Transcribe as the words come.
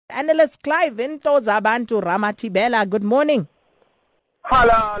Analyst Clive Ntozabantu Ramatibela, good morning.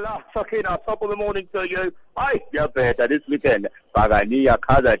 Hala, Sakina, top of the morning to you. You're better this weekend. Pagania,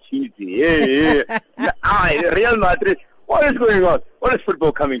 Kaza, cheesy. Real Madrid. What is going on? What is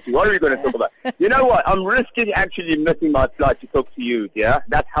football coming to? What are we going to talk about? You know what? I'm risking actually missing my flight to talk to you, yeah?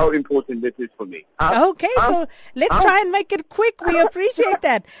 That's how important this is for me. So let's try and make it quick. We appreciate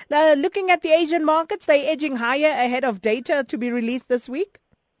that. Looking at the Asian markets, they're edging higher ahead of data to be released this week.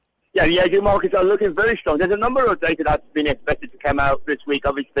 Yeah, the Asian markets are looking very strong. There's a number of data that's been expected to come out this week.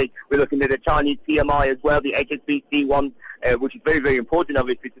 Obviously, we're looking at the Chinese PMI as well, the HSBC one, which is very, very important,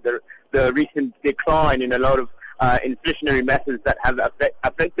 obviously, to the recent decline in a lot of inflationary methods that have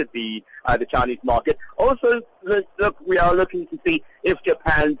affected the Chinese market. Also, look, we are looking to see if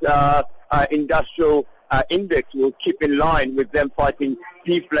Japan's industrial index will keep in line with them fighting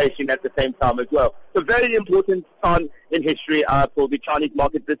deflation at the same time as well. So very important time in history for the Chinese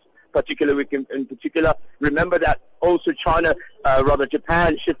market this particular week in particular. Remember that also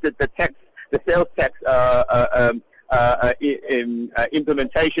Japan shifted the sales tax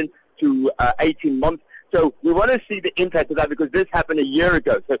implementation to 18 months. So we want to see the impact of that because this happened a year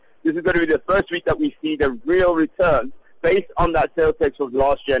ago. So this is going to be the first week that we see the real return based on that sales tax of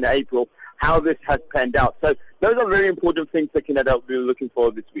last year in April, how this has panned out. So those are very important things that we're looking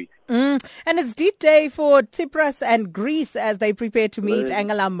for this week. And it's deep day for Tsipras and Greece as they prepare to meet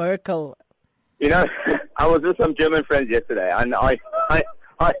Angela Merkel. You know, I was with some German friends yesterday, and I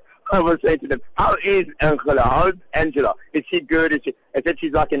was saying to them, how is Angela? How's Angela? Is she good? I said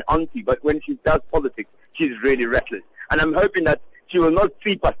she's like an auntie, but when she does politics, she's really reckless. And I'm hoping that she will not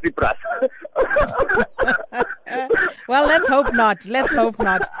sweep us Tsipras. Well, let's hope not. Let's hope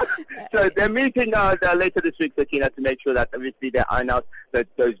not. So they're meeting later this week, Sakina, to make sure that obviously they iron out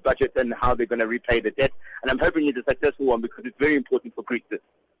those budgets and how they're going to repay the debt. And I'm hoping it's a successful one because it's very important for Greece.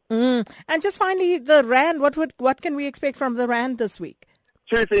 And just finally, the Rand, what can we expect from the Rand this week?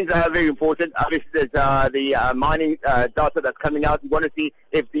 Two things are very important. Obviously, there's the mining data that's coming out. We want to see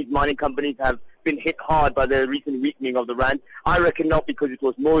if these mining companies have been hit hard by the recent weakening of the Rand. I reckon not, because it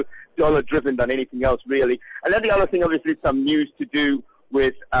was more dollar-driven than anything else, really. And then the other thing, obviously, some news to do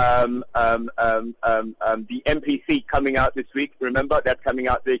with the MPC coming out this week. Remember, that's coming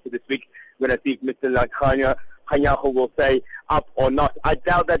out later this week. We're going to see if Mr. Kganyago will say up or not. I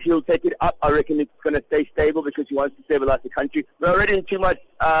doubt that he'll take it up. I reckon it's going to stay stable because he wants to stabilize the country. We're already in too much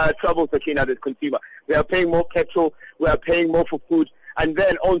trouble, Sakina, as consumer. We are paying more petrol. We are paying more for food. And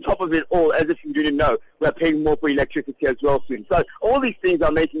then on top of it all, as if you didn't know, we are paying more for electricity as well soon. So all these things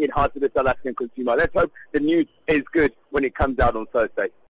are making it hard for the South African consumer. Let's hope the news is good when it comes out on Thursday.